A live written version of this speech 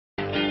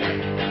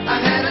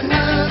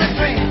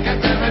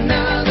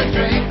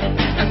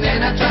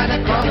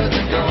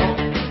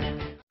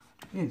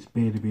It's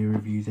Beer to Beer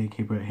Reviews,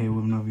 AK Brett here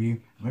with another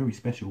review. A very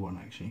special one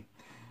actually.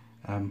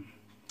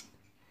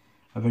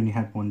 I've only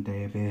had one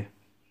Deya beer,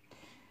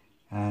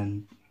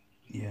 and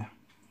yeah,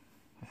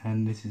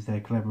 and this is their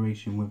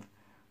collaboration with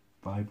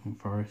Vibrant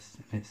Forest,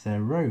 and it's their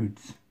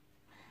Rhodos.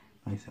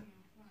 Nice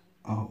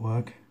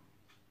artwork,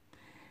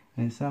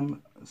 and it's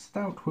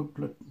stout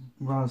with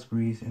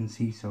raspberries and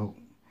sea salt,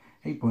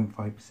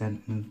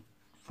 8.5% in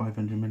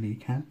 500ml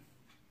can.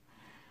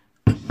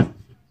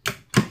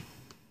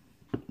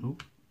 Oh,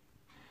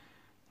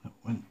 that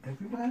went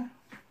everywhere.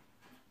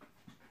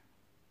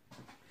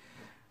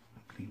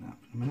 I'll clean that up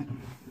in a minute.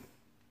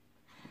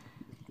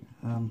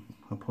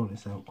 I'll pull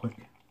this out quick.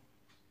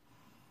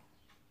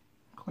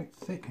 Quite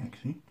thick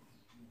actually.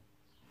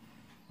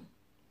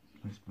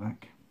 Nice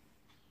black.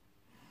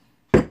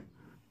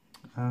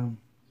 The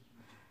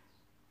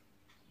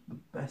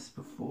best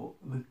before,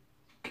 the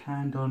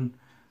canned on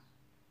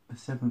the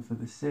 7th of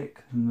the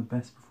 6th, and the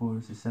best before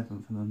is the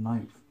 7th and the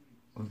 9th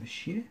of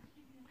this year.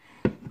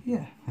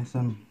 Yeah, let's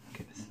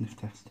get the sniff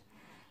test.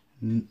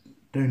 Don't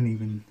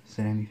even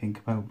say anything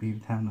about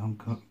Beavertown. I've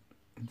got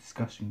a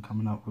discussion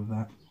coming up with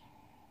that.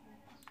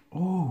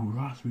 Oh,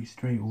 raspberry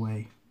straight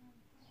away,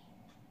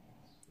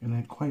 and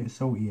then quite a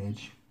salty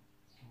edge,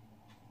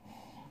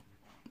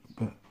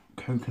 but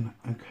coconut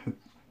and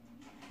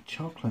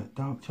chocolate,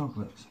 dark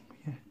chocolates.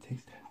 Yeah,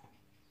 taste it.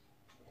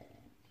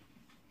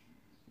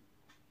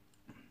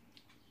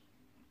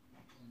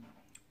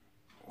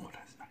 Oh,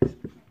 that's nice.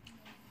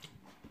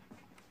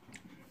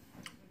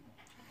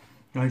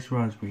 Nice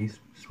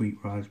raspberries, sweet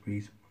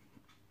raspberries,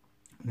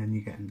 and then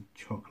you get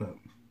chocolate,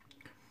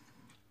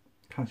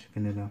 touch of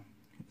vanilla,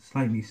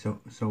 slightly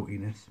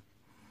saltiness,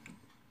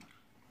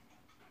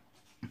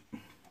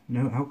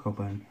 no alcohol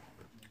burn.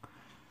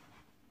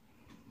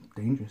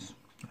 Dangerous.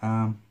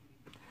 Yeah,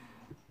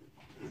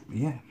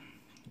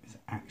 it's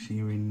actually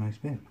a really nice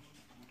beer.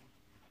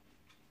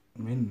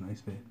 Really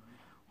nice beer.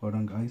 Well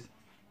done, guys.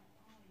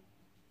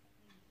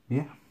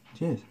 Yeah,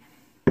 cheers.